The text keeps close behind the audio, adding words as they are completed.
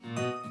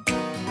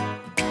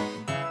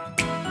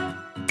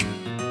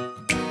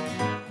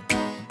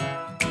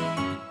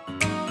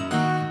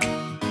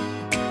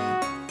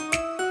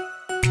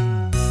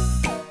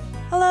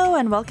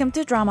welcome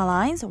to Drama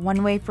Lines,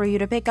 one way for you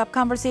to pick up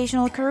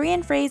conversational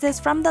Korean phrases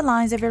from the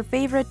lines of your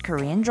favorite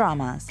Korean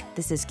dramas.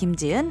 This is Kim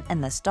Ji-eun, and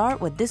let's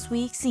start with this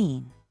week's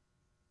scene.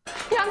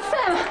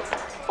 양쌤,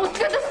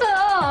 어떻게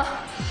됐어요?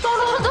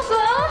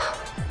 떨어졌어요?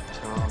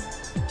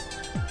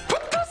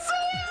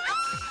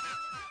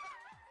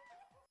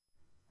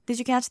 Did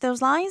you catch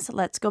those lines?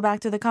 Let's go back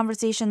to the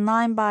conversation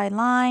line by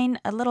line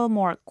a little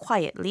more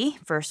quietly.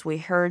 First, we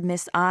heard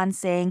Miss An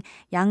saying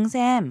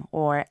양쌤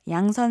or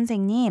양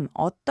선생님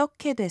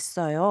어떻게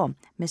됐어요?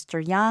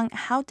 Mr. Yang,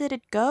 how did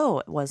it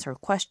go? Was her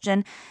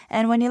question.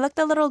 And when he looked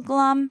a little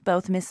glum,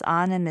 both Miss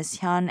An and Miss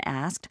Hyun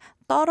asked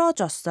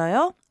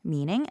떨어졌어요?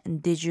 Meaning,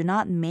 did you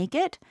not make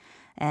it?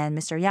 And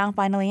Mr. Yang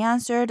finally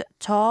answered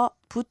저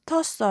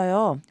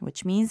붙었어요,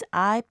 which means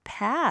I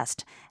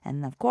passed.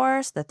 And of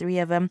course, the three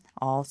of them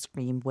all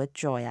screamed with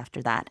joy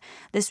after that.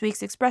 This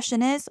week's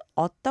expression is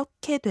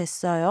어떻게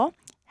됐어요?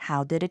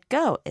 How did it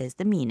go is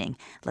the meaning.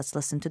 Let's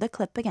listen to the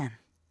clip again.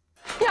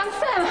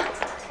 양쌤,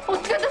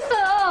 어떻게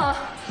됐어요?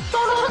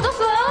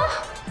 떨어졌어요?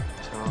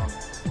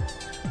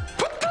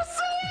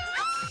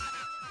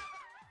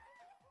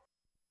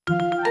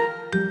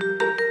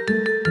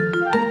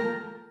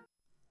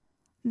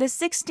 The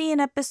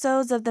 16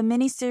 episodes of the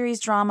miniseries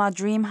drama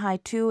Dream High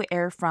 2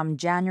 air from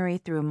January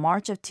through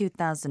March of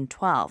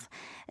 2012.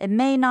 It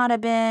may not have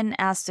been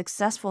as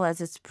successful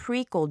as its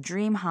prequel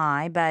Dream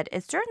High, but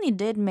it certainly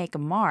did make a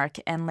mark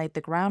and laid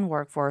the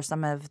groundwork for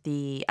some of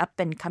the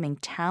up-and-coming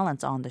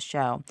talents on the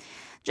show.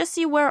 Just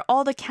see where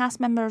all the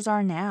cast members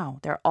are now.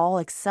 They're all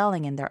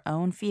excelling in their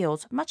own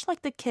fields, much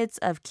like the kids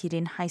of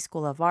Kirin High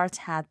School of Arts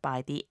had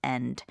by the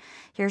end.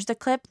 Here's the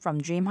clip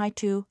from Dream High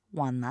 2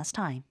 one last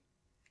time.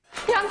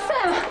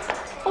 양쌤,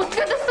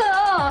 어떻게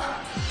됐어요?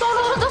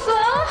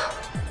 떨어졌어요?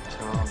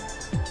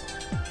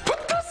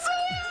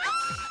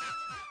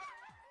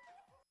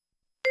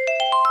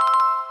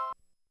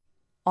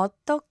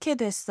 어떻게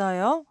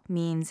됐어요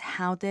means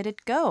how did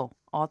it go?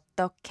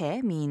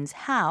 어떻게 means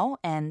how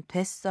and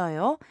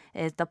됐어요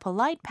is the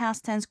polite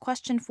past tense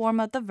question form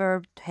of the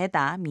verb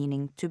되다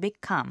meaning to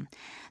become.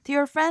 To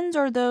your friends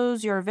or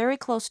those you're very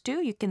close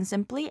to, you can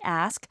simply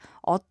ask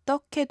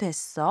어떻게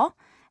됐어?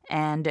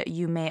 And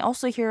you may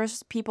also hear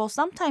people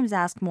sometimes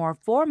ask more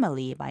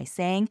formally by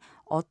saying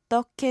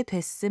어떻게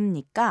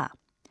됐습니까?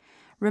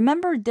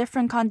 Remember,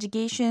 different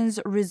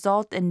conjugations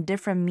result in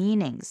different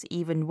meanings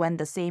even when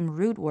the same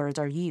root words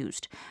are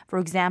used. For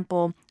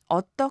example,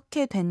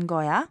 어떻게 된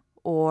거야?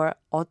 Or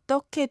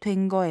어떻게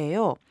된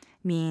거예요?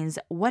 Means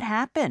what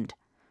happened?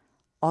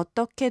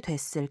 어떻게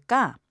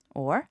됐을까?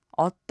 Or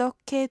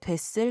어떻게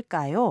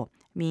됐을까요?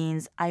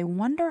 Means I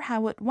wonder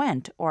how it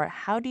went or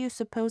how do you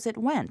suppose it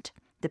went?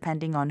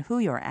 Depending on who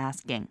you're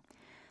asking.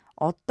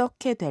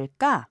 어떻게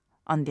될까,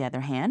 on the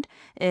other hand,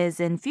 is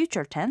in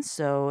future tense,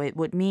 so it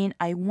would mean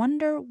I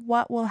wonder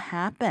what will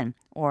happen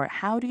or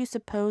how do you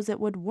suppose it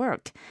would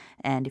work?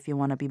 And if you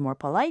want to be more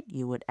polite,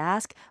 you would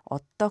ask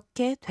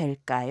어떻게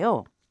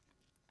될까요?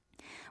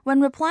 When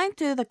replying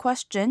to the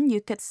question,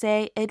 you could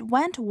say it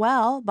went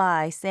well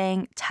by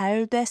saying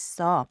잘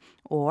됐어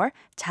or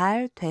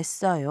잘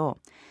됐어요.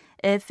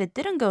 If it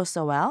didn't go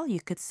so well,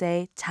 you could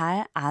say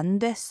잘 안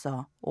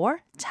됐어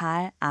or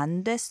잘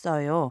안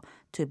됐어요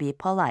to be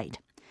polite.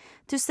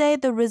 To say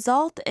the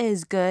result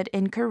is good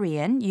in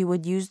Korean, you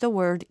would use the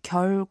word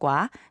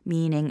결과,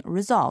 meaning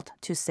result,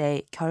 to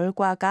say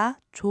결과가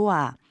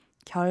좋아,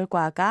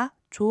 결과가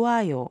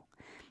좋아요.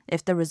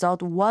 If the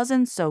result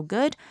wasn't so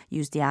good,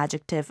 use the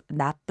adjective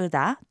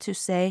나쁘다 to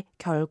say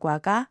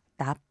결과가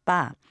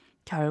나빠,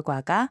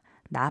 결과가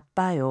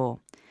나빠요.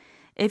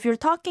 If you're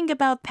talking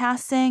about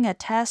passing a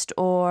test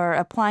or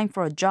applying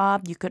for a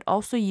job, you could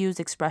also use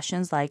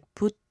expressions like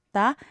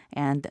붙다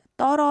and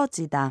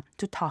떨어지다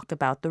to talk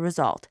about the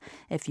result.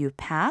 If you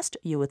passed,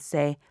 you would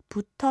say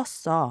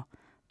붙었어,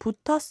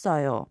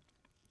 붙었어요.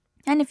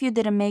 And if you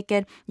didn't make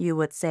it, you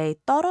would say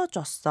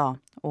떨어졌어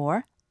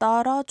or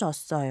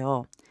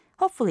떨어졌어요.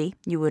 Hopefully,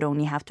 you would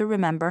only have to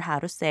remember how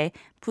to say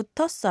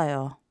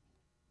붙었어요.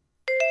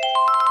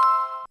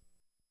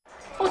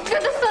 어떻게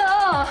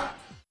됐어요?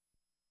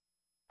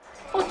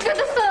 어떻게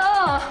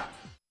됐어요?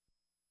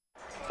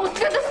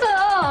 어떻게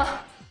됐어요?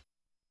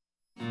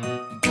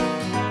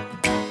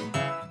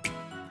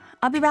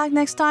 I'll be back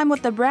next time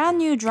with a brand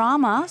new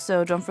drama,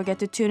 so don't forget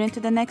to tune into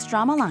the next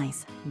Drama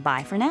Lines.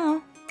 Bye for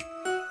now.